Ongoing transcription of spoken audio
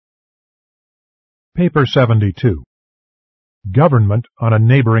Paper 72. Government on a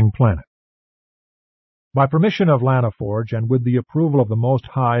Neighboring Planet. By permission of Lanaforge and with the approval of the Most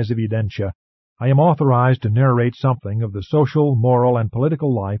High's Evidentia, I am authorized to narrate something of the social, moral, and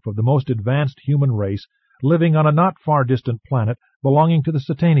political life of the most advanced human race living on a not far distant planet belonging to the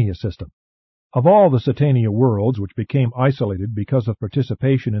Satania system. Of all the Satania worlds which became isolated because of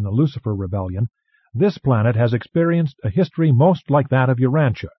participation in the Lucifer Rebellion, this planet has experienced a history most like that of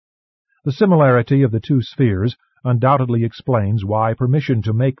Urantia. The similarity of the two spheres undoubtedly explains why permission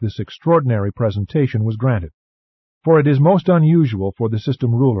to make this extraordinary presentation was granted, for it is most unusual for the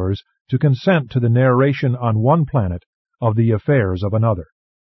system rulers to consent to the narration on one planet of the affairs of another.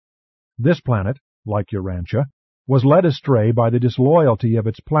 This planet, like Urantia, was led astray by the disloyalty of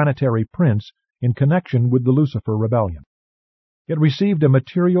its planetary prince in connection with the Lucifer Rebellion. It received a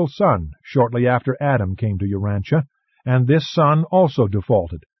material son shortly after Adam came to Urantia, and this son also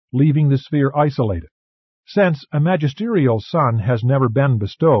defaulted, leaving the sphere isolated, since a magisterial son has never been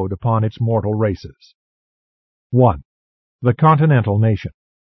bestowed upon its mortal races. 1. The Continental Nation.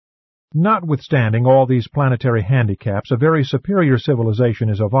 Notwithstanding all these planetary handicaps, a very superior civilization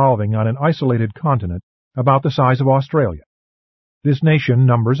is evolving on an isolated continent about the size of Australia. This nation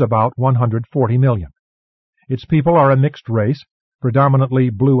numbers about 140 million. Its people are a mixed race,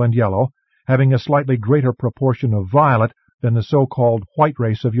 predominantly blue and yellow, having a slightly greater proportion of violet than the so-called white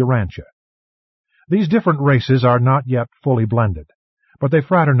race of Urantia. These different races are not yet fully blended, but they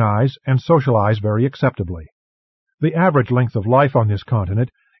fraternize and socialize very acceptably. The average length of life on this continent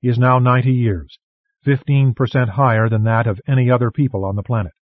is now 90 years, 15% higher than that of any other people on the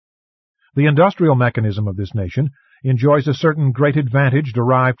planet. The industrial mechanism of this nation enjoys a certain great advantage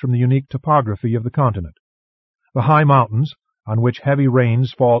derived from the unique topography of the continent. The high mountains, on which heavy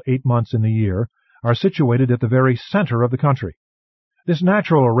rains fall 8 months in the year, are situated at the very center of the country. This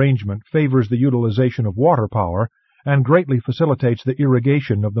natural arrangement favors the utilization of water power and greatly facilitates the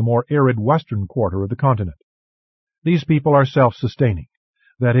irrigation of the more arid western quarter of the continent. These people are self-sustaining.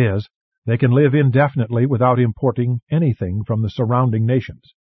 That is, they can live indefinitely without importing anything from the surrounding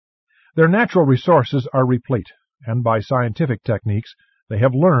nations. Their natural resources are replete, and by scientific techniques they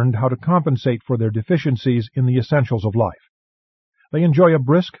have learned how to compensate for their deficiencies in the essentials of life. They enjoy a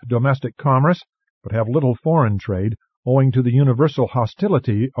brisk domestic commerce, but have little foreign trade owing to the universal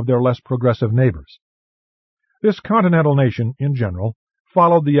hostility of their less progressive neighbors. This continental nation, in general,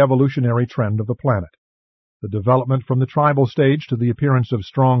 followed the evolutionary trend of the planet. The development from the tribal stage to the appearance of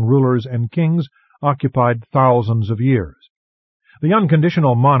strong rulers and kings occupied thousands of years. The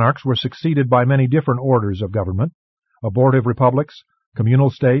unconditional monarchs were succeeded by many different orders of government. Abortive republics, communal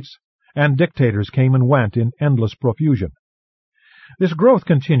states, and dictators came and went in endless profusion. This growth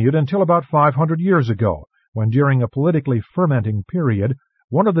continued until about 500 years ago, when during a politically fermenting period,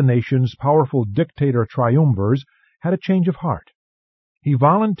 one of the nation's powerful dictator triumvirs had a change of heart. He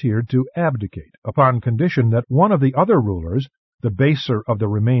volunteered to abdicate upon condition that one of the other rulers, the baser of the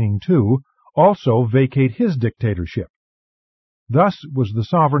remaining two, also vacate his dictatorship. Thus was the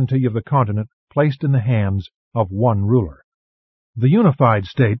sovereignty of the continent placed in the hands of one ruler. The unified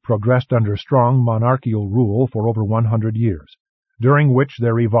state progressed under strong monarchical rule for over 100 years, during which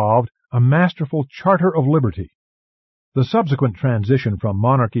there evolved a masterful charter of liberty. The subsequent transition from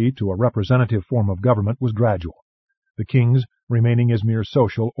monarchy to a representative form of government was gradual, the kings remaining as mere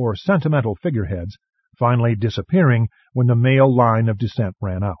social or sentimental figureheads, finally disappearing when the male line of descent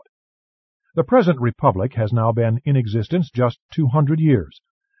ran out. The present republic has now been in existence just 200 years,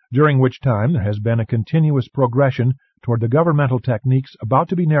 during which time there has been a continuous progression toward the governmental techniques about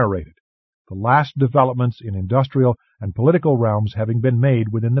to be narrated, the last developments in industrial and political realms having been made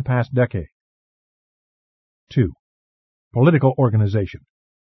within the past decade. 2. Political organization.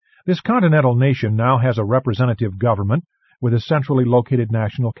 This continental nation now has a representative government with a centrally located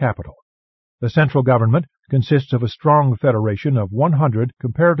national capital. The central government consists of a strong federation of 100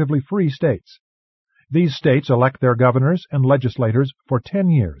 comparatively free states. These states elect their governors and legislators for 10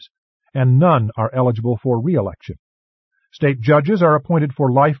 years, and none are eligible for re-election. State judges are appointed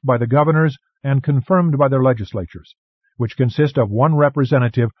for life by the governors and confirmed by their legislatures, which consist of one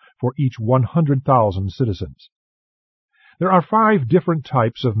representative for each 100,000 citizens. There are 5 different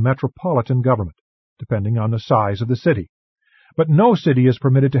types of metropolitan government, depending on the size of the city, but no city is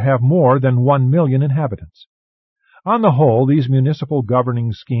permitted to have more than 1 million inhabitants. On the whole, these municipal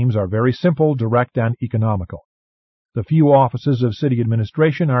governing schemes are very simple, direct, and economical. The few offices of city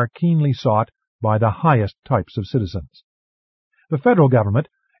administration are keenly sought by the highest types of citizens. The federal government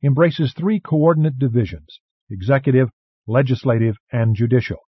embraces 3 coordinate divisions: executive, legislative, and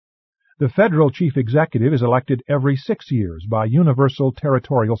judicial. The federal chief executive is elected every 6 years by universal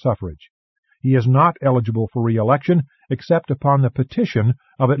territorial suffrage. he is not eligible for re-election except upon the petition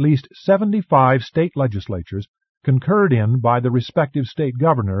of at least 75 state legislatures concurred in by the respective state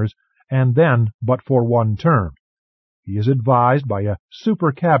governors, and then but for one term. He is advised by a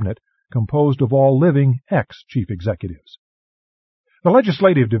super cabinet composed of all living ex-chief executives. The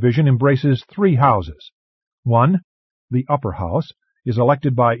legislative division embraces 3 houses. 1. The upper house is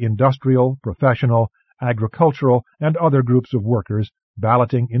elected by industrial, professional, agricultural, and other groups of workers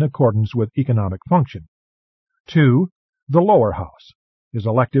balloting in accordance with economic function. 2. The lower house is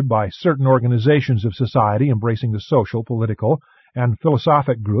elected by certain organizations of society embracing the social, political, and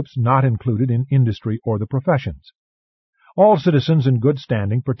philosophic groups not included in industry or the professions. All citizens in good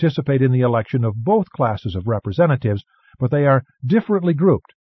standing participate in the election of both classes of representatives, but they are differently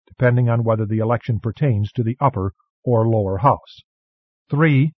grouped, depending on whether the election pertains to the upper or lower house.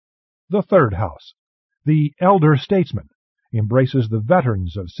 3. The third house, the elder statesman, embraces the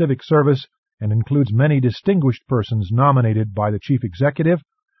veterans of civic service and includes many distinguished persons nominated by the chief executive,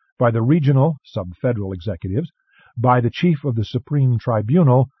 by the regional sub-federal executives, by the chief of the Supreme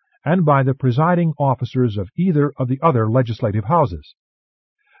Tribunal, and by the presiding officers of either of the other legislative houses.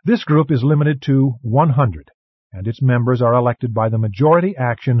 This group is limited to 100, and its members are elected by the majority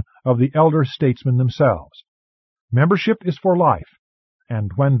action of the elder statesmen themselves. Membership is for life, and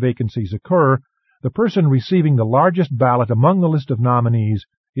when vacancies occur, the person receiving the largest ballot among the list of nominees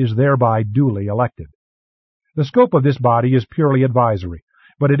is thereby duly elected. The scope of this body is purely advisory,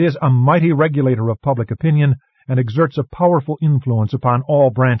 but it is a mighty regulator of public opinion and exerts a powerful influence upon all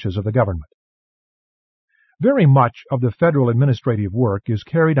branches of the government. Very much of the federal administrative work is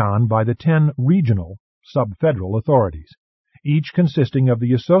carried on by the 10 regional sub-federal authorities, each consisting of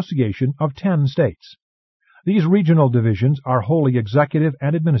the association of 10 states. These regional divisions are wholly executive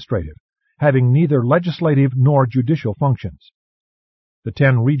and administrative, having neither legislative nor judicial functions. The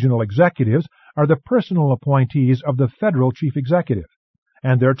 10 regional executives are the personal appointees of the federal chief executive,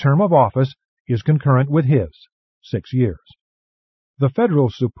 and their term of office is concurrent with his, 6 years. The Federal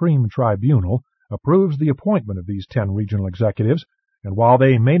Supreme Tribunal approves the appointment of these 10 regional executives, and while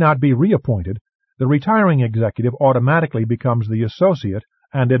they may not be reappointed, the retiring executive automatically becomes the associate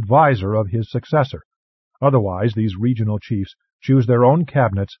and advisor of his successor. Otherwise, these regional chiefs choose their own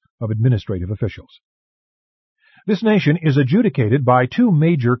cabinets of administrative officials. This nation is adjudicated by 2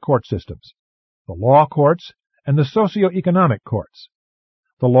 major court systems, the law courts and the socio-economic courts.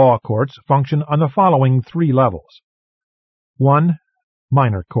 The law courts function on the following 3 levels. 1.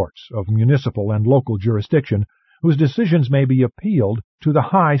 Minor courts of municipal and local jurisdiction, whose decisions may be appealed to the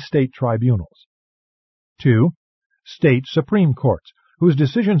high state tribunals. 2. State supreme courts, whose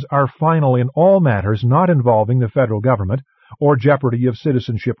decisions are final in all matters not involving the federal government or jeopardy of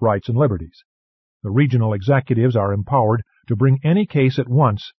citizenship rights and liberties. The regional executives are empowered to bring any case at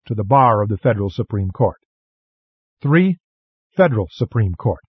once to the bar of the Federal Supreme Court. 3. Federal Supreme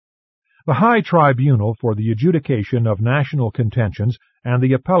Court, the high tribunal for the adjudication of national contentions and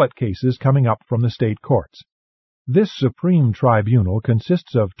the appellate cases coming up from the state courts. This Supreme Tribunal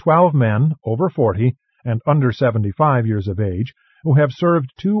consists of 12 men over 40 and under 75 years of age who have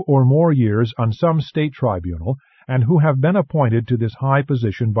served 2 or more years on some state tribunal and who have been appointed to this high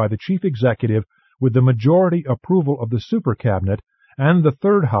position by the chief executive with the majority approval of the Super Cabinet and the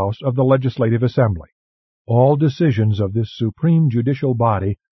third house of the Legislative Assembly. All decisions of this supreme judicial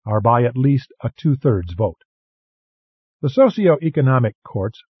body are by at least a 2/3 vote. The socio-economic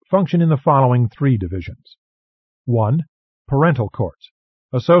courts function in the following 3 divisions. 1. Parental courts,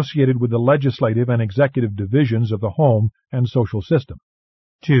 associated with the legislative and executive divisions of the home and social system.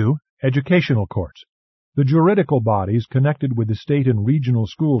 2. Educational courts, the juridical bodies connected with the state and regional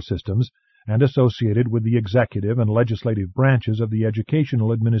school systems and associated with the executive and legislative branches of the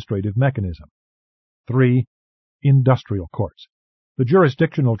educational administrative mechanism. 3. Industrial courts, the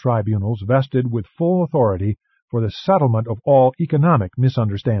jurisdictional tribunals vested with full authority for the settlement of all economic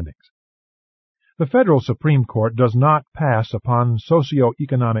misunderstandings. The Federal Supreme Court does not pass upon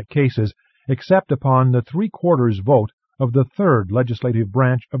socio-economic cases except upon the 3/4 vote of the third legislative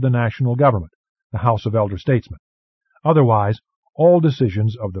branch of the national government, the House of Elder Statesmen. Otherwise, all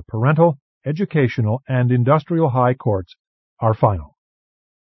decisions of the parental, educational, and industrial high courts are final.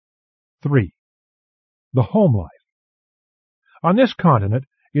 3. The home life. On this continent,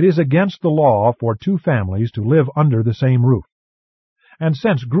 it is against the law for 2 families to live under the same roof. And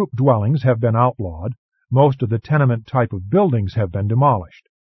since group dwellings have been outlawed, most of the tenement type of buildings have been demolished.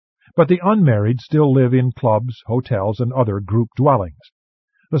 But the unmarried still live in clubs, hotels, and other group dwellings.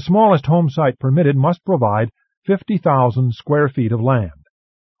 The smallest home site permitted must provide 50,000 square feet of land.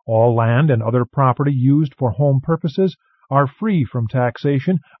 All land and other property used for home purposes are free from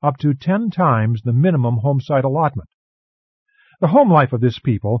taxation up to 10 times the minimum homesite allotment. The home life of this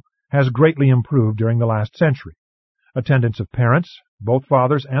people has greatly improved during the last century. Attendance of parents, both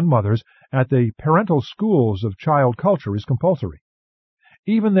fathers and mothers, at the parental schools of child culture is compulsory.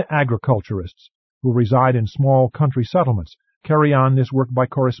 Even the agriculturists, who reside in small country settlements, carry on this work by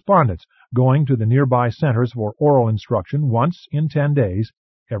correspondence, going to the nearby centers for oral instruction once in 10 days,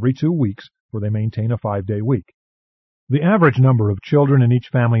 every 2 weeks, where they maintain a 5-day week. The average number of children in each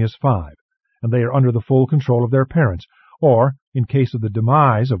family is 5, and they are under the full control of their parents, or, in case of the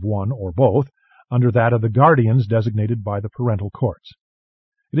demise of one or both, under that of the guardians designated by the parental courts.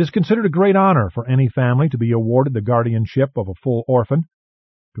 It is considered a great honor for any family to be awarded the guardianship of a full orphan.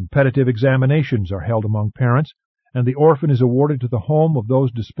 Competitive examinations are held among parents, and the orphan is awarded to the home of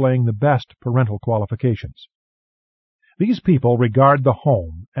those displaying the best parental qualifications. These people regard the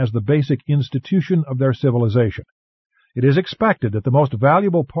home as the basic institution of their civilization. It is expected that the most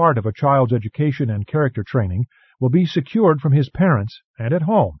valuable part of a child's education and character training will be secured from his parents and at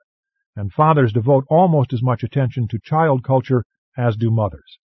home, and fathers devote almost as much attention to child culture as do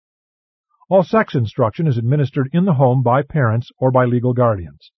mothers. All sex instruction is administered in the home by parents or by legal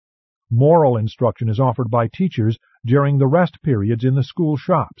guardians. Moral instruction is offered by teachers during the rest periods in the school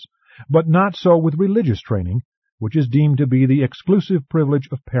shops, but not so with religious training, which is deemed to be the exclusive privilege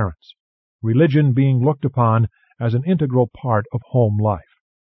of parents, religion being looked upon as an integral part of home life.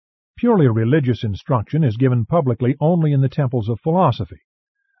 Purely religious instruction is given publicly only in the temples of philosophy,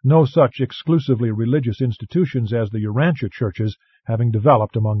 no such exclusively religious institutions as the Urantia churches having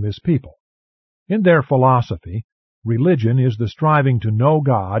developed among this people. In their philosophy, religion is the striving to know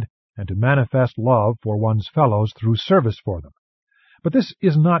God and to manifest love for one's fellows through service for them. But this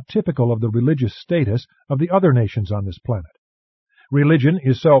is not typical of the religious status of the other nations on this planet. Religion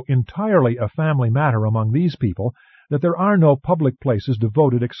is so entirely a family matter among these people that there are no public places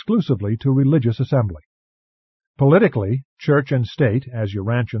devoted exclusively to religious assembly. Politically, church and state, as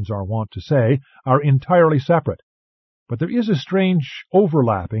Urantians are wont to say, are entirely separate, but there is a strange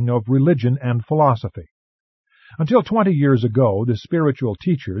overlapping of religion and philosophy. Until 20 years ago, the spiritual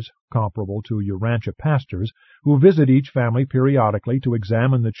teachers, comparable to Urantia pastors, who visit each family periodically to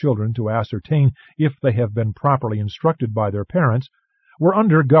examine the children to ascertain if they have been properly instructed by their parents, were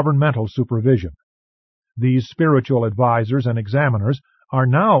under governmental supervision. These spiritual advisors and examiners are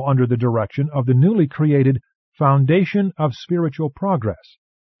now under the direction of the newly created Foundation of Spiritual Progress,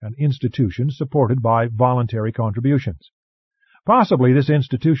 an institution supported by voluntary contributions. Possibly this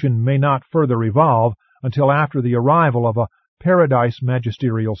institution may not further evolve until after the arrival of a Paradise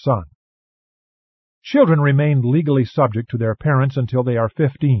magisterial son. Children remain legally subject to their parents until they are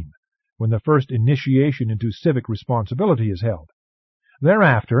 15, when the first initiation into civic responsibility is held.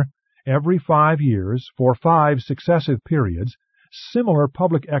 Thereafter, every 5 years, for 5 successive periods, similar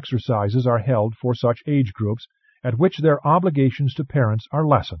public exercises are held for such age groups at which their obligations to parents are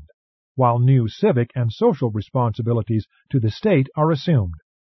lessened, while new civic and social responsibilities to the state are assumed.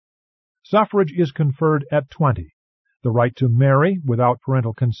 Suffrage is conferred at 20. The right to marry without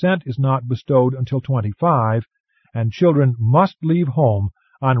parental consent is not bestowed until 25, and children must leave home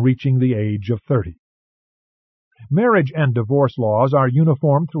on reaching the age of 30. Marriage and divorce laws are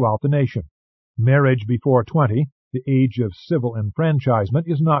uniform throughout the nation. Marriage before 20, the age of civil enfranchisement,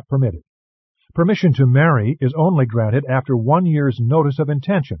 is not permitted. Permission to marry is only granted after 1 year's notice of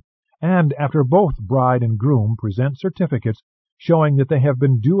intention, and after both bride and groom present certificates showing that they have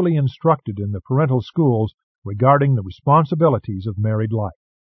been duly instructed in the parental schools regarding the responsibilities of married life.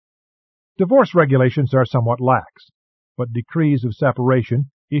 Divorce regulations are somewhat lax, but decrees of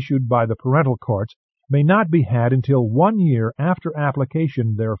separation issued by the parental courts may not be had until 1 year after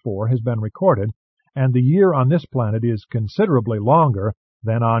application therefor has been recorded, and the year on this planet is considerably longer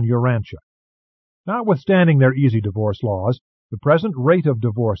than on Urantia. Notwithstanding their easy divorce laws, the present rate of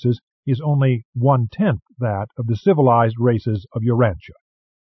divorces is only 1/10 that of the civilized races of Urantia.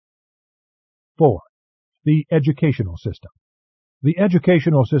 4. The educational system. The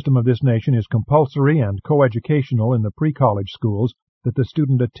educational system of this nation is compulsory and coeducational in the pre-college schools that the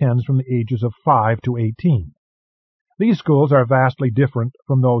student attends from the ages of 5 to 18. These schools are vastly different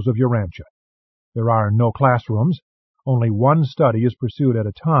from those of Urantia. There are no classrooms, only one study is pursued at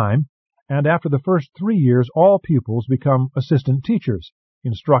a time, and after the first 3 years all pupils become assistant teachers,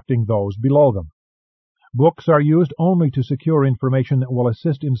 instructing those below them. Books are used only to secure information that will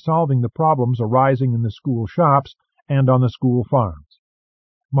assist in solving the problems arising in the school shops and on the school farms.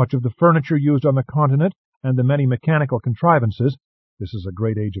 Much of the furniture used on the continent and the many mechanical contrivances — this is a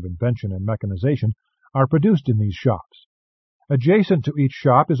great age of invention and mechanization — are produced in these shops. Adjacent to each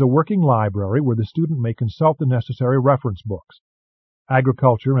shop is a working library where the student may consult the necessary reference books.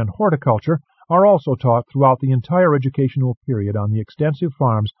 Agriculture and horticulture are also taught throughout the entire educational period on the extensive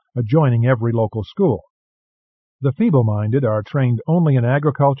farms adjoining every local school. The feeble-minded are trained only in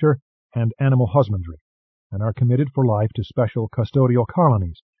agriculture and animal husbandry, and are committed for life to special custodial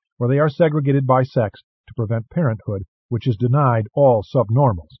colonies, where they are segregated by sex to prevent parenthood, which is denied all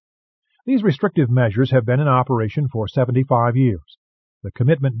subnormals. These restrictive measures have been in operation for 75 years. The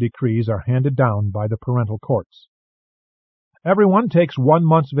commitment decrees are handed down by the parental courts. Everyone takes 1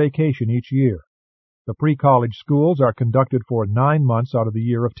 month's vacation each year. The pre-college schools are conducted for 9 months out of the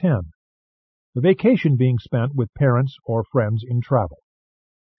year of 10. The vacation being spent with parents or friends in travel.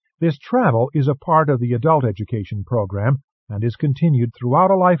 This travel is a part of the adult education program and is continued throughout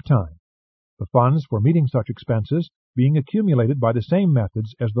a lifetime, the funds for meeting such expenses being accumulated by the same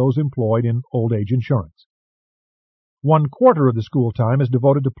methods as those employed in old age insurance. 1/4 of the school time is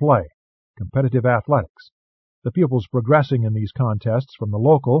devoted to play, competitive athletics, the pupils progressing in these contests from the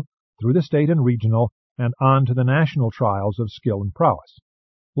local through the state and regional and on to the national trials of skill and prowess.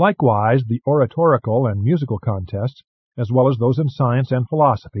 Likewise, the oratorical and musical contests, as well as those in science and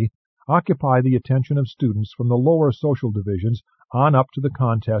philosophy, occupy the attention of students from the lower social divisions on up to the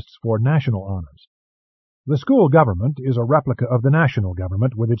contests for national honors. The school government is a replica of the national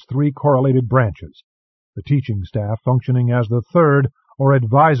government with its 3 correlated branches, the teaching staff functioning as the 3rd or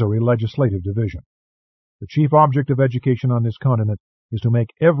advisory legislative division. The chief object of education on this continent is to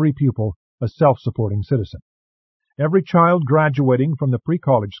make every pupil a self-supporting citizen. Every child graduating from the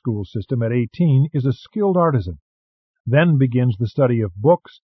pre-college school system at 18 is a skilled artisan. Then begins the study of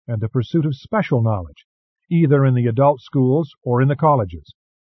books and the pursuit of special knowledge, either in the adult schools or in the colleges.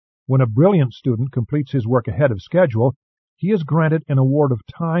 When a brilliant student completes his work ahead of schedule, he is granted an award of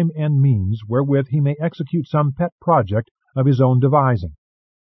time and means wherewith he may execute some pet project of his own devising.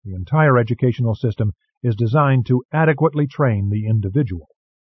 The entire educational system is designed to adequately train the individual.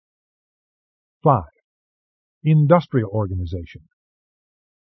 5. Industrial organization.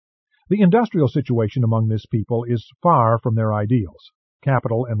 The industrial situation among this people is far from their ideals.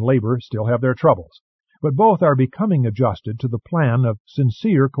 Capital and labor still have their troubles, but both are becoming adjusted to the plan of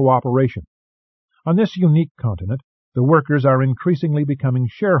sincere cooperation. On this unique continent, the workers are increasingly becoming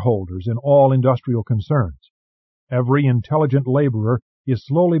shareholders in all industrial concerns. Every intelligent laborer is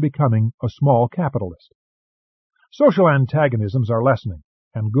slowly becoming a small capitalist. Social antagonisms are lessening,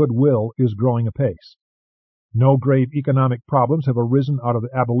 and goodwill is growing apace. No grave economic problems have arisen out of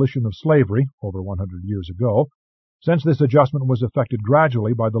the abolition of slavery over 100 years ago, since this adjustment was effected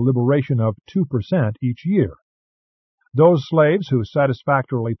gradually by the liberation of 2% each year. Those slaves who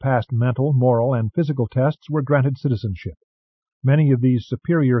satisfactorily passed mental, moral, and physical tests were granted citizenship. Many of these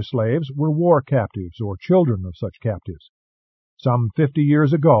superior slaves were war captives or children of such captives. Some 50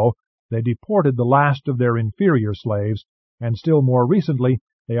 years ago, they deported the last of their inferior slaves, and still more recently,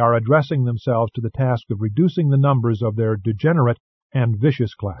 they are addressing themselves to the task of reducing the numbers of their degenerate and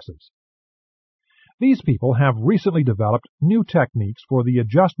vicious classes. These people have recently developed new techniques for the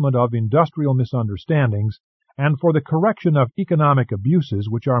adjustment of industrial misunderstandings and for the correction of economic abuses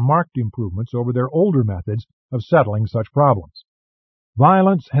which are marked improvements over their older methods of settling such problems.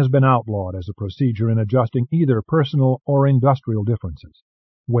 Violence has been outlawed as a procedure in adjusting either personal or industrial differences.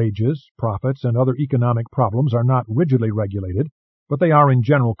 Wages, profits, and other economic problems are not rigidly regulated, but they are in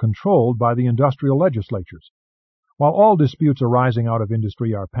general controlled by the industrial legislatures, while all disputes arising out of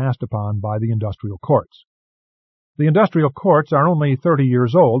industry are passed upon by the industrial courts. The industrial courts are only 30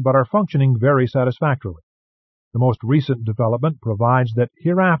 years old, but are functioning very satisfactorily. The most recent development provides that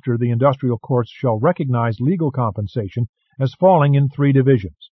hereafter the industrial courts shall recognize legal compensation as falling in 3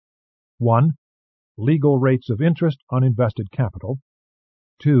 divisions. 1. Legal rates of interest on invested capital.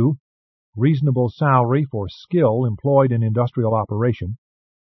 2. Reasonable salary for skill employed in industrial operation.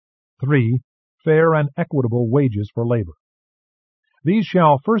 3. Fair and equitable wages for labor. These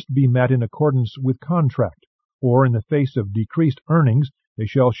shall first be met in accordance with contract, or in the face of decreased earnings they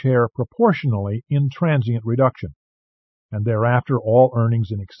shall share proportionally in transient reduction, and thereafter all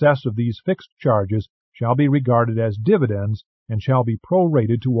earnings in excess of these fixed charges shall be regarded as dividends and shall be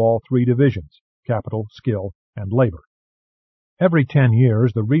prorated to all 3 divisions, capital, skill, and labor. Every 10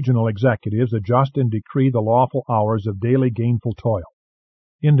 years the regional executives adjust and decree the lawful hours of daily gainful toil.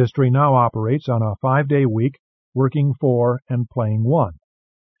 Industry now operates on a 5-day week, working 4 and playing 1.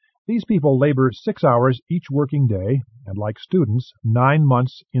 These people labor 6 hours each working day, and like students, 9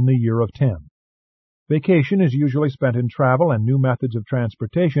 months in the year of 10. Vacation is usually spent in travel, and new methods of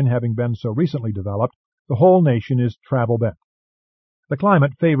transportation having been so recently developed, the whole nation is travel-bent. The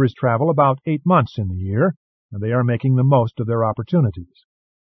climate favors travel about 8 months in the year, and they are making the most of their opportunities.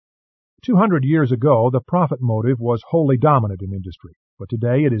 200 years ago, the profit motive was wholly dominant in industry, but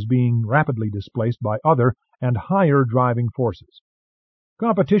today it is being rapidly displaced by other and higher driving forces.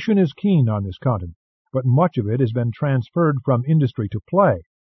 Competition is keen on this continent, but much of it has been transferred from industry to play,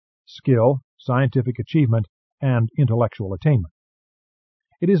 skill, scientific achievement, and intellectual attainment.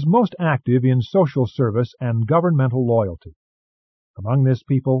 It is most active in social service and governmental loyalty. Among this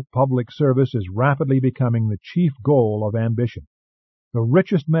people, public service is rapidly becoming the chief goal of ambition. The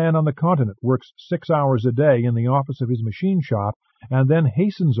richest man on the continent works 6 hours a day in the office of his machine shop and then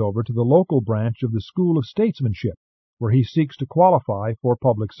hastens over to the local branch of the School of Statesmanship, where he seeks to qualify for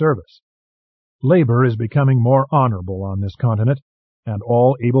public service. Labor is becoming more honorable on this continent, and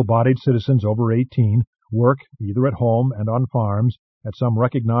all able-bodied citizens over 18 work either at home and on farms, at some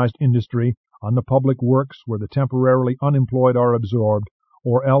recognized industry, on the public works where the temporarily unemployed are absorbed,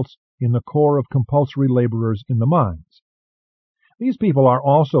 or else in the corps of compulsory laborers in the mines. These people are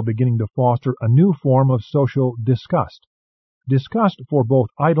also beginning to foster a new form of social disgust for both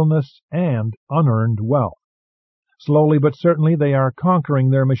idleness and unearned wealth. Slowly but certainly they are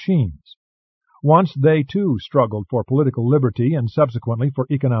conquering their machines. Once they too struggled for political liberty and subsequently for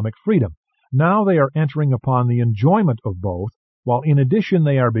economic freedom. Now they are entering upon the enjoyment of both, while in addition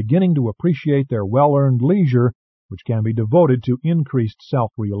they are beginning to appreciate their well-earned leisure, which can be devoted to increased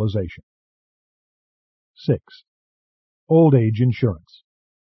self-realization. 6. Old age insurance.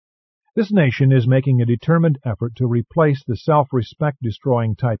 This nation is making a determined effort to replace the self-respect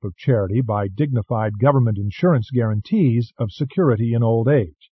destroying type of charity by dignified government insurance guarantees of security in old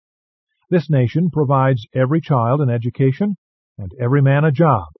age. This nation provides every child an education and every man a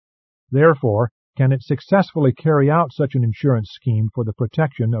job. Therefore, can it successfully carry out such an insurance scheme for the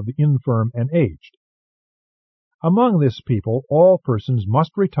protection of the infirm and aged? Among this people, all persons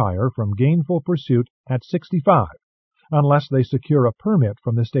must retire from gainful pursuit at 65, unless they secure a permit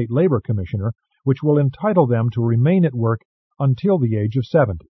from the State Labor Commissioner, which will entitle them to remain at work until the age of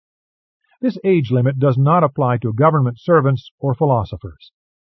 70. This age limit does not apply to government servants or philosophers.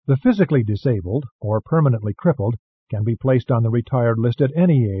 The physically disabled or permanently crippled can be placed on the retired list at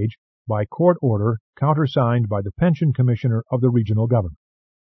any age by court order countersigned by the Pension Commissioner of the regional government.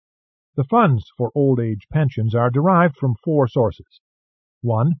 The funds for old age pensions are derived from 4 sources.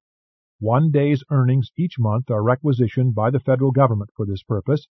 1. 1 day's earnings each month are requisitioned by the federal government for this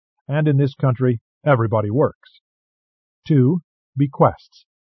purpose, and in this country everybody works. 2. Bequests.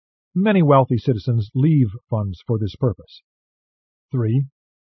 Many wealthy citizens leave funds for this purpose. 3.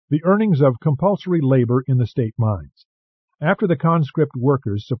 The earnings of compulsory labor in the state mines. After the conscript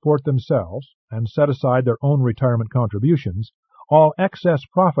workers support themselves and set aside their own retirement contributions, all excess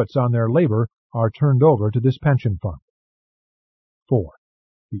profits on their labor are turned over to this pension fund. 4.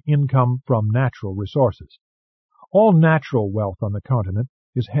 The income from natural resources. All natural wealth on the continent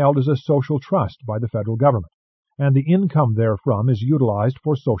is held as a social trust by the federal government, and the income therefrom is utilized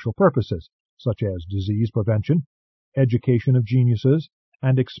for social purposes, such as disease prevention, education of geniuses,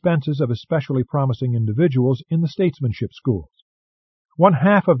 and expenses of especially promising individuals in the statesmanship schools.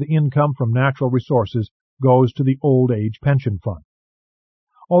 1/2 of the income from natural resources goes to the Old Age Pension Fund.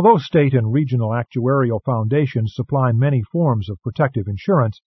 Although state and regional actuarial foundations supply many forms of protective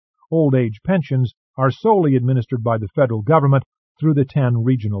insurance, old age pensions are solely administered by the federal government through the 10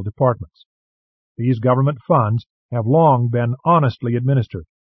 regional departments. These government funds have long been honestly administered.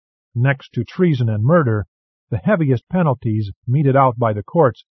 Next to treason and murder, the heaviest penalties meted out by the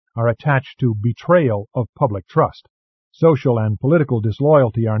courts are attached to betrayal of public trust. Social and political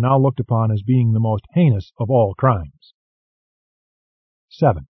disloyalty are now looked upon as being the most heinous of all crimes.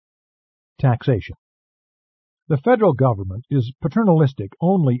 7. Taxation. The federal government is paternalistic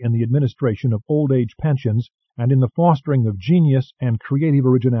only in the administration of old age pensions and in the fostering of genius and creative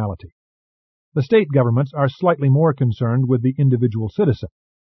originality. The state governments are slightly more concerned with the individual citizen,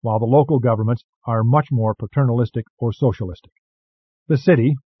 while the local governments are much more paternalistic or socialistic. The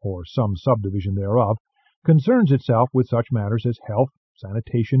city, or some subdivision thereof, concerns itself with such matters as health,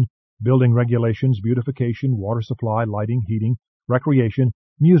 sanitation, building regulations, beautification, water supply, lighting, heating, recreation,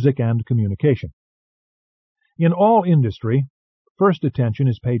 music, and communication. In all industry, first attention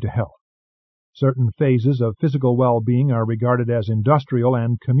is paid to health. Certain phases of physical well-being are regarded as industrial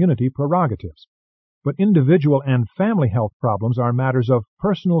and community prerogatives, but individual and family health problems are matters of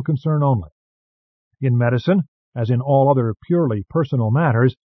personal concern only. In medicine, as in all other purely personal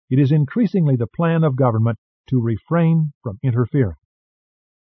matters, it is increasingly the plan of government to refrain from interfering.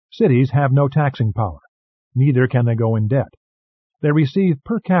 Cities have no taxing power, neither can they go in debt. They receive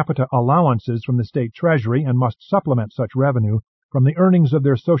per capita allowances from the state treasury and must supplement such revenue from the earnings of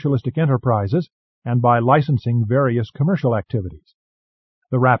their socialistic enterprises, and by licensing various commercial activities.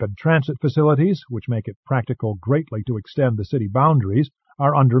 The rapid transit facilities, which make it practical greatly to extend the city boundaries,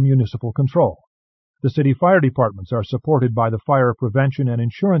 are under municipal control. The city fire departments are supported by the fire prevention and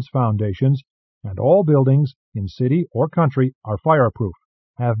insurance foundations, and all buildings in city or country are fireproof,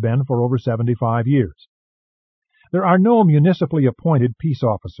 have been for over 75 years. There are no municipally appointed peace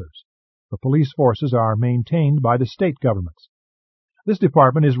officers. The police forces are maintained by the state governments. This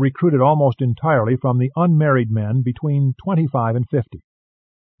department is recruited almost entirely from the unmarried men between 25 and 50.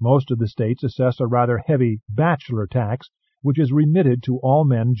 Most of the states assess a rather heavy bachelor tax, which is remitted to all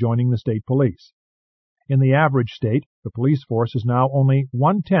men joining the state police. In the average state, the police force is now only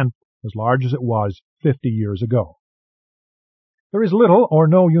 1/10 as large as it was 50 years ago. There is little or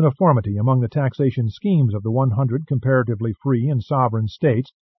no uniformity among the taxation schemes of the 100 comparatively free and sovereign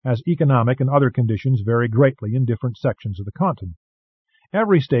states, as economic and other conditions vary greatly in different sections of the continent.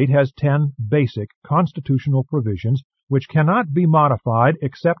 Every state has 10 basic constitutional provisions which cannot be modified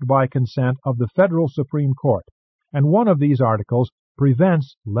except by consent of the Federal Supreme Court, and one of these articles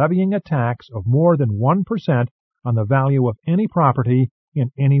prevents levying a tax of more than 1% on the value of any property in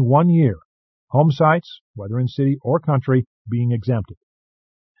any 1 year, home sites, whether in city or country, being exempted.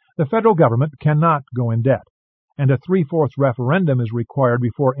 The federal government cannot go in debt, and a 3/4 referendum is required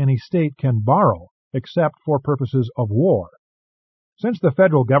before any state can borrow, except for purposes of war. Since the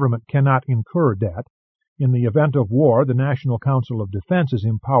federal government cannot incur debt, in the event of war the National Council of Defense is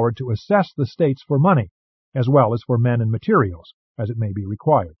empowered to assess the states for money, as well as for men and materials, as it may be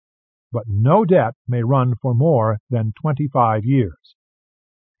required. But no debt may run for more than 25 years.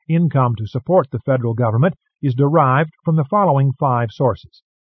 Income to support the federal government is derived from the following 5 sources.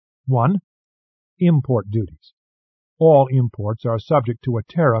 1. Import duties. All imports are subject to a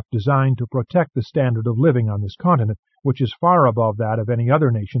tariff designed to protect the standard of living on this continent, which is far above that of any other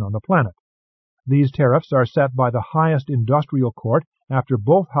nation on the planet. These tariffs are set by the highest industrial court after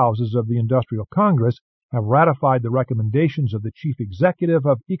both houses of the Industrial Congress have ratified the recommendations of the Chief Executive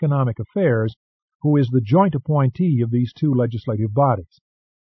of Economic Affairs, who is the joint appointee of these two legislative bodies.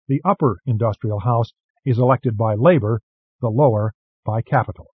 The upper industrial house is elected by labor, the lower by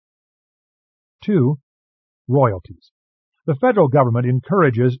capital. 2. Royalties. The federal government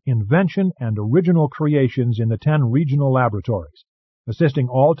encourages invention and original creations in the 10 regional laboratories, assisting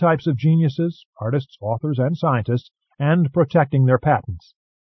all types of geniuses, artists, authors, and scientists, and protecting their patents.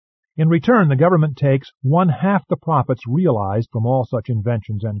 In return, the government takes 1/2 the profits realized from all such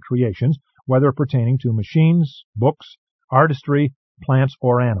inventions and creations, whether pertaining to machines, books, artistry, plants,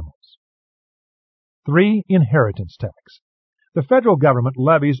 or animals. 3. Inheritance tax. The federal government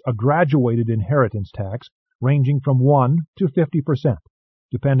levies a graduated inheritance tax ranging from 1 to 50%,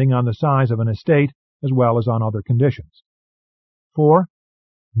 depending on the size of an estate as well as on other conditions. 4.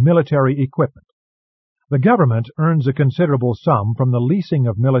 Military equipment. The government earns a considerable sum from the leasing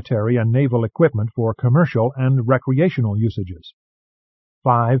of military and naval equipment for commercial and recreational usages.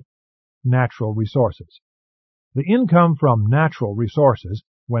 5. Natural resources. The income from natural resources,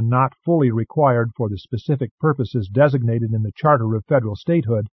 when not fully required for the specific purposes designated in the Charter of Federal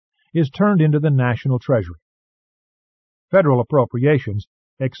Statehood, is turned into the national treasury. Federal appropriations,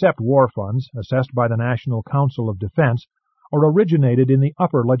 except war funds assessed by the National Council of Defense, are originated in the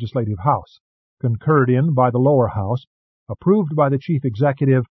upper legislative house, concurred in by the lower house, approved by the Chief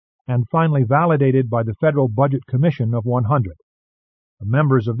Executive, and finally validated by the Federal Budget Commission of 100. The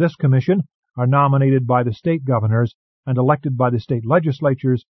members of this commission are nominated by the state governors and elected by the state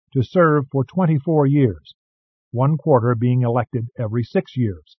legislatures to serve for 24 years, 1/4 being elected every 6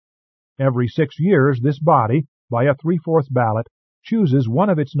 years. Every 6 years this body, by a 3/4 ballot, chooses one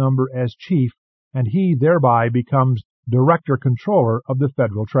of its number as chief, and he thereby becomes Director-Controller of the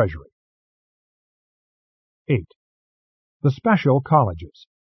Federal Treasury. 8. The special colleges.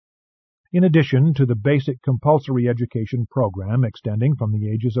 In addition to the basic compulsory education program extending from the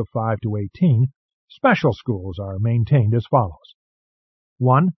ages of 5 to 18, special schools are maintained as follows.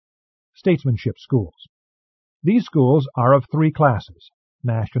 1. Statesmanship schools. These schools are of 3 classes: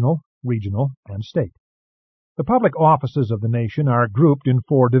 national, regional, and state. The public offices of the nation are grouped in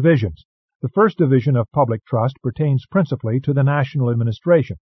 4 divisions. The first division of public trust pertains principally to the national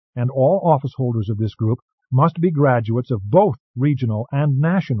administration, and all office holders of this group must be graduates of both regional and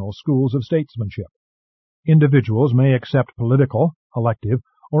national schools of statesmanship. Individuals may accept political, elective,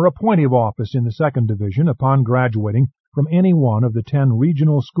 or appointive office in the second division upon graduating from any one of the 10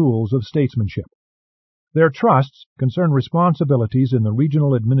 regional schools of statesmanship. Their trusts concern responsibilities in the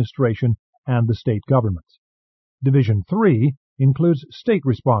regional administration and the state governments. Division 3 includes state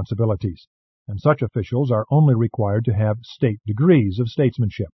responsibilities, and such officials are only required to have state degrees of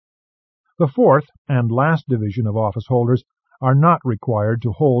statesmanship. The fourth and last division of office holders are not required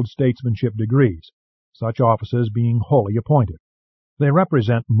to hold statesmanship degrees, such offices being wholly appointed. They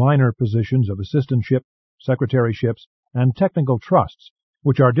represent minor positions of assistantship, secretaryships, and technical trusts,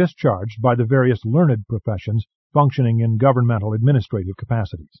 which are discharged by the various learned professions functioning in governmental administrative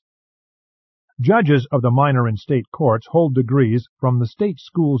capacities. Judges of the minor and state courts hold degrees from the state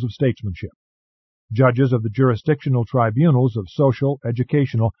schools of statesmanship. Judges of the jurisdictional tribunals of social,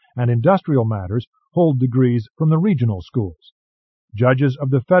 educational, and industrial matters hold degrees from the regional schools. Judges of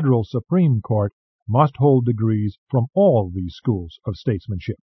the federal Supreme Court must hold degrees from all these schools of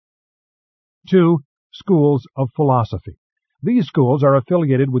statesmanship. 2. Schools of philosophy. These schools are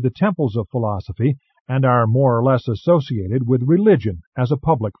affiliated with the temples of philosophy and are more or less associated with religion as a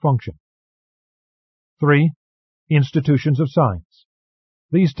public function. 3. Institutions of science.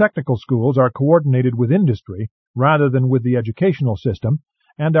 These technical schools are coordinated with industry rather than with the educational system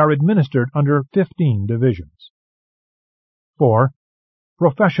and are administered under 15 divisions. 4.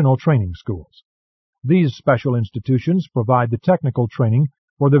 Professional training schools. These special institutions provide the technical training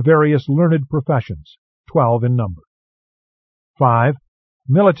for the various learned professions, 12 in number. 5.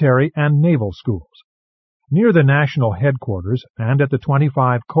 Military and naval schools. Near the national headquarters and at the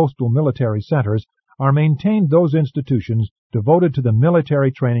 25 coastal military centers are maintained those institutions devoted to the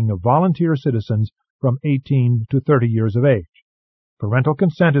military training of volunteer citizens from 18 to 30 years of age. Parental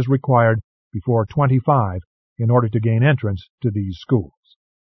consent is required before 25 in order to gain entrance to these schools.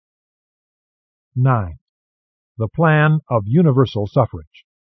 9. The plan of universal suffrage.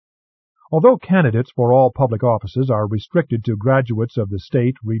 Although candidates for all public offices are restricted to graduates of the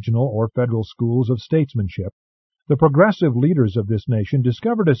state, regional, or federal schools of statesmanship, the progressive leaders of this nation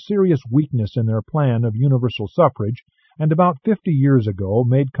discovered a serious weakness in their plan of universal suffrage and about 50 years ago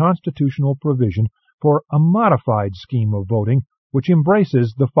made constitutional provision for a modified scheme of voting which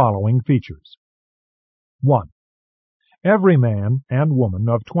embraces the following features. 1. Every man and woman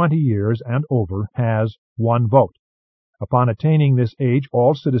of 20 years and over has one vote. Upon attaining this age,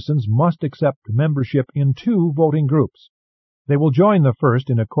 all citizens must accept membership in 2 voting groups. They will join the first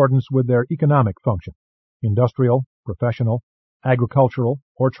in accordance with their economic function, industrial, professional, agricultural,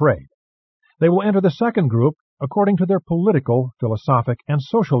 or trade. They will enter the second group according to their political, philosophic, and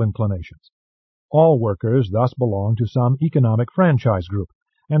social inclinations. All workers thus belong to some economic franchise group,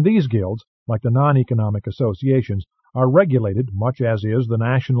 and these guilds, like the non-economic associations, are regulated much as is the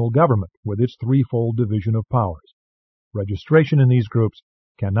national government with its threefold division of powers. Registration in these groups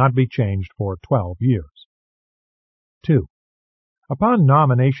cannot be changed for 12 years. 2. Upon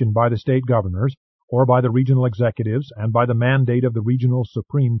nomination by the state governors, or by the regional executives and by the mandate of the regional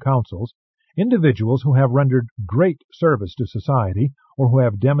supreme councils, individuals who have rendered great service to society or who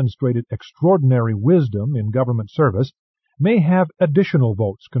have demonstrated extraordinary wisdom in government service may have additional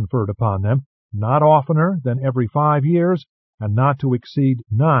votes conferred upon them, not oftener than every 5 years, and not to exceed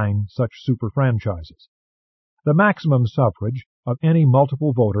 9 such superfranchises. The maximum suffrage of any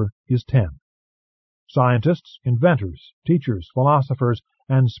multiple voter is 10. Scientists, inventors, teachers, philosophers,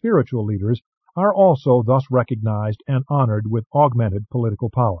 and spiritual leaders are also thus recognized and honored with augmented political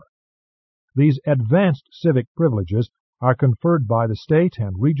power. These advanced civic privileges are conferred by the state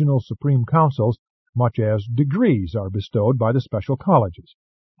and regional supreme councils much as degrees are bestowed by the special colleges,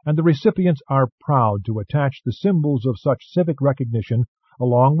 and the recipients are proud to attach the symbols of such civic recognition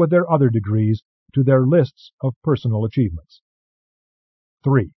along with their other degrees to their lists of personal achievements.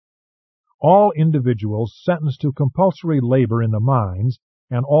 3. All individuals sentenced to compulsory labor in the mines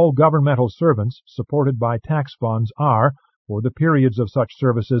and all governmental servants supported by tax funds are, for the periods of such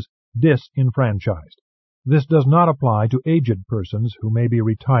services, disenfranchised. This does not apply to aged persons who may be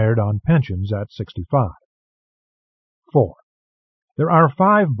retired on pensions at 65. 4. There are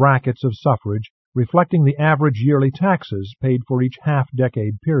 5 brackets of suffrage reflecting the average yearly taxes paid for each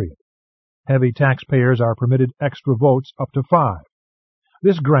half-decade period. Heavy taxpayers are permitted extra votes up to 5.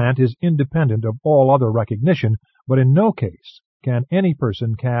 This grant is independent of all other recognition, but in no case can any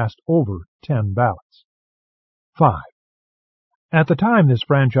person cast over 10 ballots. 5. At the time this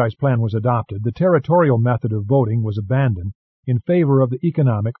franchise plan was adopted, the territorial method of voting was abandoned in favor of the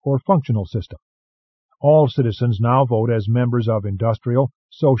economic or functional system. All citizens now vote as members of industrial,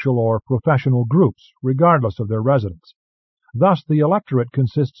 social, or professional groups, regardless of their residence. Thus, the electorate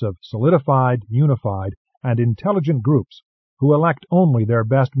consists of solidified, unified, and intelligent groups who elect only their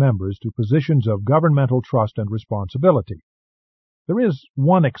best members to positions of governmental trust and responsibility. There is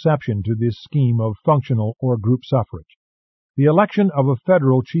one exception to this scheme of functional or group suffrage. The election of a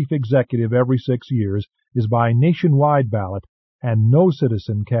federal chief executive every 6 years is by nationwide ballot, and no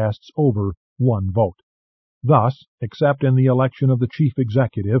citizen casts over 1 vote. Thus, except in the election of the chief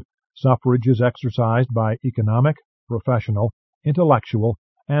executive, Suffrage is exercised by economic, professional, intellectual,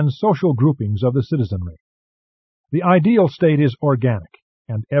 and social groupings of the citizenry. The ideal state is organic,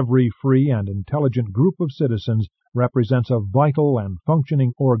 and every free and intelligent group of citizens represents a vital and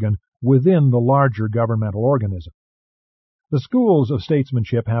functioning organ within the larger governmental organism. The schools of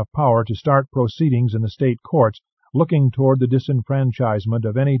statesmanship have power to start proceedings in the state courts looking toward the disenfranchisement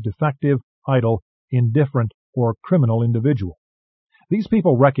of any defective, idle, indifferent, or criminal individual. These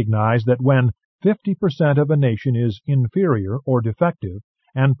people recognize that when 50% of a nation is inferior or defective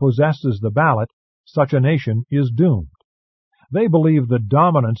and possesses the ballot, such a nation is doomed. They believe the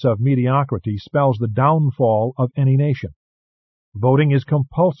dominance of mediocrity spells the downfall of any nation. Voting is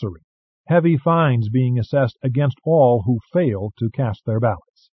compulsory, heavy fines being assessed against all who fail to cast their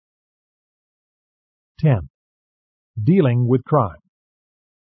ballots. 10. Dealing with crime.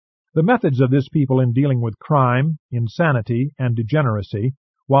 The methods of this people in dealing with crime, insanity, and degeneracy,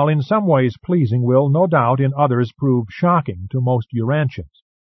 while in some ways pleasing, will no doubt in others prove shocking to most Urantians.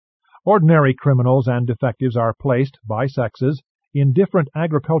 Ordinary criminals and defectives are placed, by sexes, in different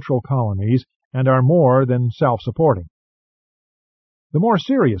agricultural colonies and are more than self-supporting. The more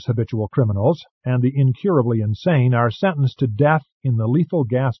serious habitual criminals and the incurably insane are sentenced to death in the lethal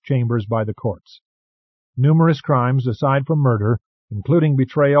gas chambers by the courts. Numerous crimes, aside from murder, including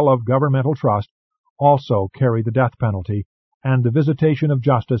betrayal of governmental trust, also carry the death penalty, and the visitation of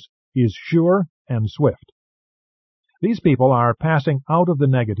justice is sure and swift. These people are passing out of the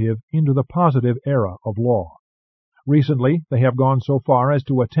negative into the positive era of law. Recently, they have gone so far as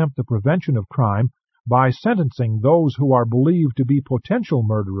to attempt the prevention of crime by sentencing those who are believed to be potential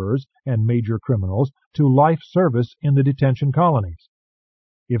murderers and major criminals to life service in the detention colonies.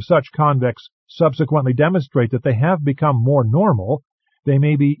 If such convicts subsequently demonstrate that they have become more normal, they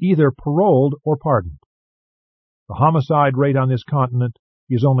may be either paroled or pardoned. The homicide rate on this continent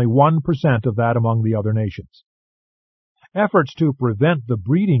is only 1% of that among the other nations. Efforts to prevent the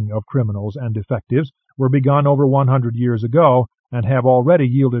breeding of criminals and defectives were begun over 100 years ago and have already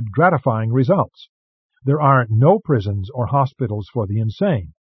yielded gratifying results. There are no prisons or hospitals for the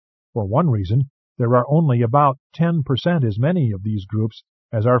insane. For one reason, there are only about 10% as many of these groups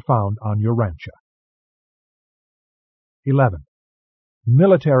as are found on Urantia. 11.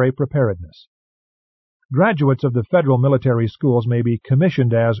 Military preparedness. Graduates of the federal military schools may be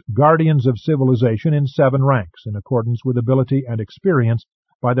commissioned as guardians of civilization in 7 ranks, in accordance with ability and experience,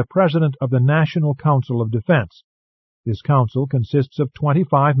 by the President of the National Council of Defense. This council consists of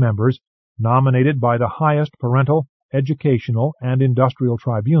 25 members, nominated by the highest parental, educational, and industrial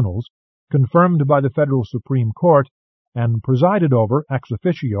tribunals, confirmed by the Federal Supreme Court, and presided over ex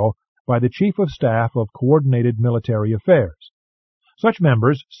officio by the Chief of Staff of Coordinated Military Affairs. Such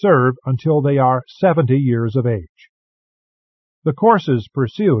members serve until they are 70 years of age. The courses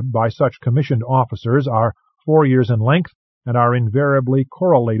pursued by such commissioned officers are 4 years in length and are invariably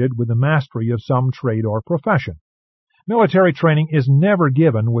correlated with the mastery of some trade or profession. Military training is never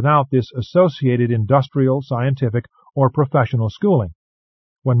given without this associated industrial, scientific, or professional schooling.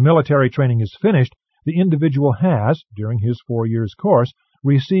 When military training is finished, the individual has, during his 4 years' course,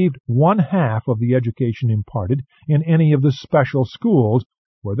 received 1/2 of the education imparted in any of the special schools,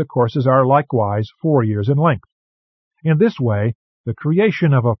 where the courses are likewise 4 years in length. In this way, the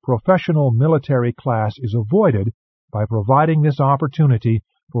creation of a professional military class is avoided by providing this opportunity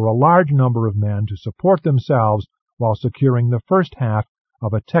for a large number of men to support themselves while securing the first half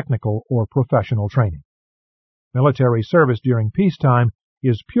of a technical or professional training. Military service during peacetime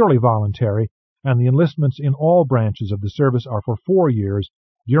is purely voluntary, and the enlistments in all branches of the service are for 4 years,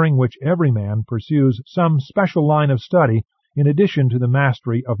 during which every man pursues some special line of study in addition to the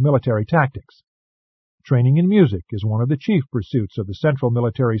mastery of military tactics. Training in music is one of the chief pursuits of the central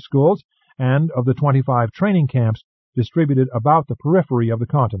military schools and of the 25 training camps distributed about the periphery of the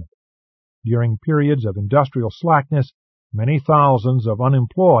continent. During periods of industrial slackness, many thousands of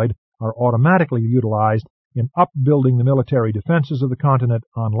unemployed are automatically utilized in upbuilding the military defenses of the continent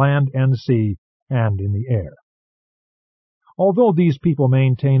on land and sea and in the air. Although these people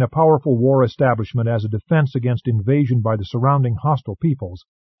maintain a powerful war establishment as a defense against invasion by the surrounding hostile peoples,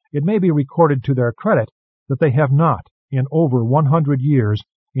 it may be recorded to their credit that they have not, in over 100 years,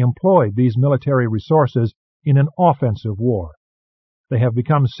 employed these military resources in an offensive war. They have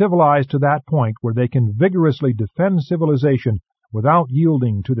become civilized to that point where they can vigorously defend civilization without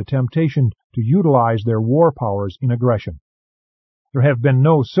yielding to the temptation to utilize their war powers in aggression. There have been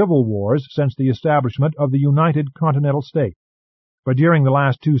no civil wars since the establishment of the United Continental State, but during the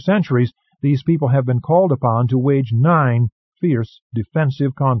last 2 centuries these people have been called upon to wage 9 fierce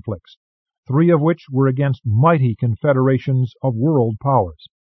defensive conflicts, 3 of which were against mighty confederations of world powers.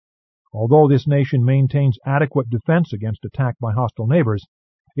 Although this nation maintains adequate defense against attack by hostile neighbors,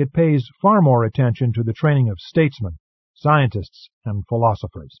 it pays far more attention to the training of statesmen, scientists, and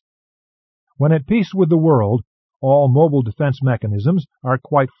philosophers. When at peace with the world, all mobile defense mechanisms are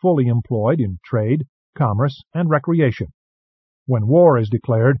quite fully employed in trade, commerce, and recreation. When war is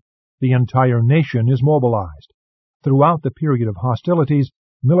declared, the entire nation is mobilized. Throughout the period of hostilities,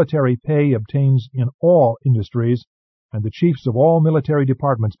 military pay obtains in all industries, and the chiefs of all military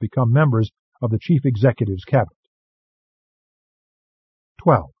departments become members of the Chief Executive's cabinet.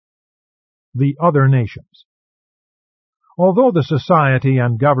 12. The other nations. Although the society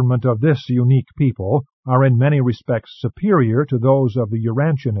and government of this unique people are in many respects superior to those of the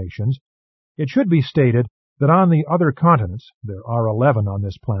Urantia nations, it should be stated that on the other continents, there are 11 on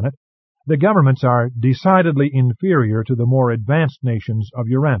this planet, the governments are decidedly inferior to the more advanced nations of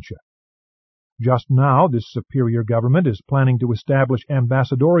Urantia. Just now, this superior government is planning to establish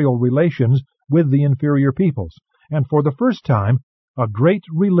ambassadorial relations with the inferior peoples, and for the first time, a great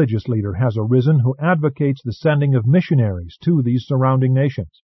religious leader has arisen who advocates the sending of missionaries to these surrounding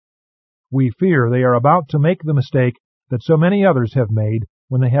nations. We fear they are about to make the mistake that so many others have made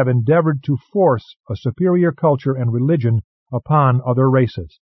when they have endeavored to force a superior culture and religion upon other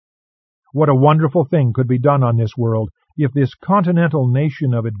races. What a wonderful thing could be done on this world if this continental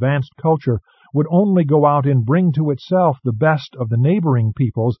nation of advanced culture would only go out and bring to itself the best of the neighboring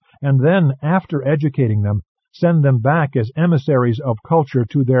peoples, and then, after educating them, send them back as emissaries of culture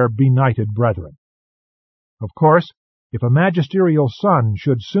to their benighted brethren. Of course, if a magisterial son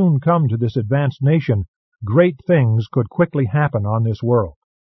should soon come to this advanced nation, great things could quickly happen on this world.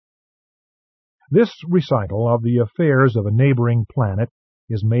 This recital of the affairs of a neighboring planet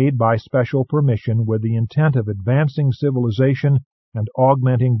is made by special permission with the intent of advancing civilization and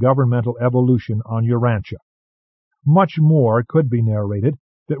augmenting governmental evolution on Urantia. Much more could be narrated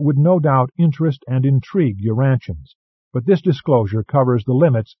that would no doubt interest and intrigue Urantians, but this disclosure covers the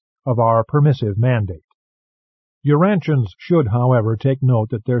limits of our permissive mandate. Urantians should, however, take note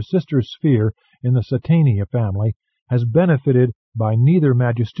that their sister sphere in the Satania family has benefited by neither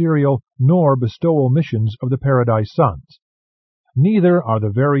magisterial nor bestowal missions of the Paradise Sons. Neither are the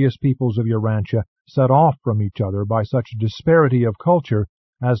various peoples of Urantia set off from each other by such disparity of culture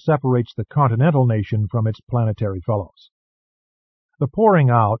as separates the continental nation from its planetary fellows. The pouring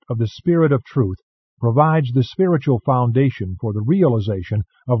out of the Spirit of Truth provides the spiritual foundation for the realization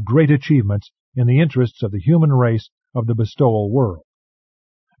of great achievements in the interests of the human race of the bestowal world.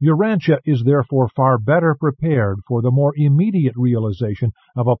 Urantia is therefore far better prepared for the more immediate realization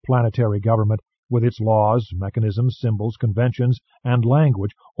of a planetary government with its laws, mechanisms, symbols, conventions, and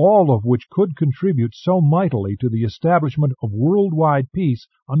language, all of which could contribute so mightily to the establishment of worldwide peace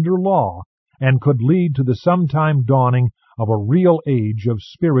under law, and could lead to the sometime dawning of a real age of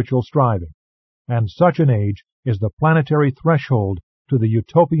spiritual striving. And such an age is the planetary threshold to the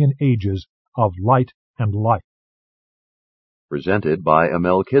utopian ages of light and life. Presented by a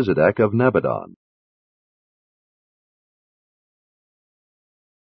Melchizedek of Nebadon.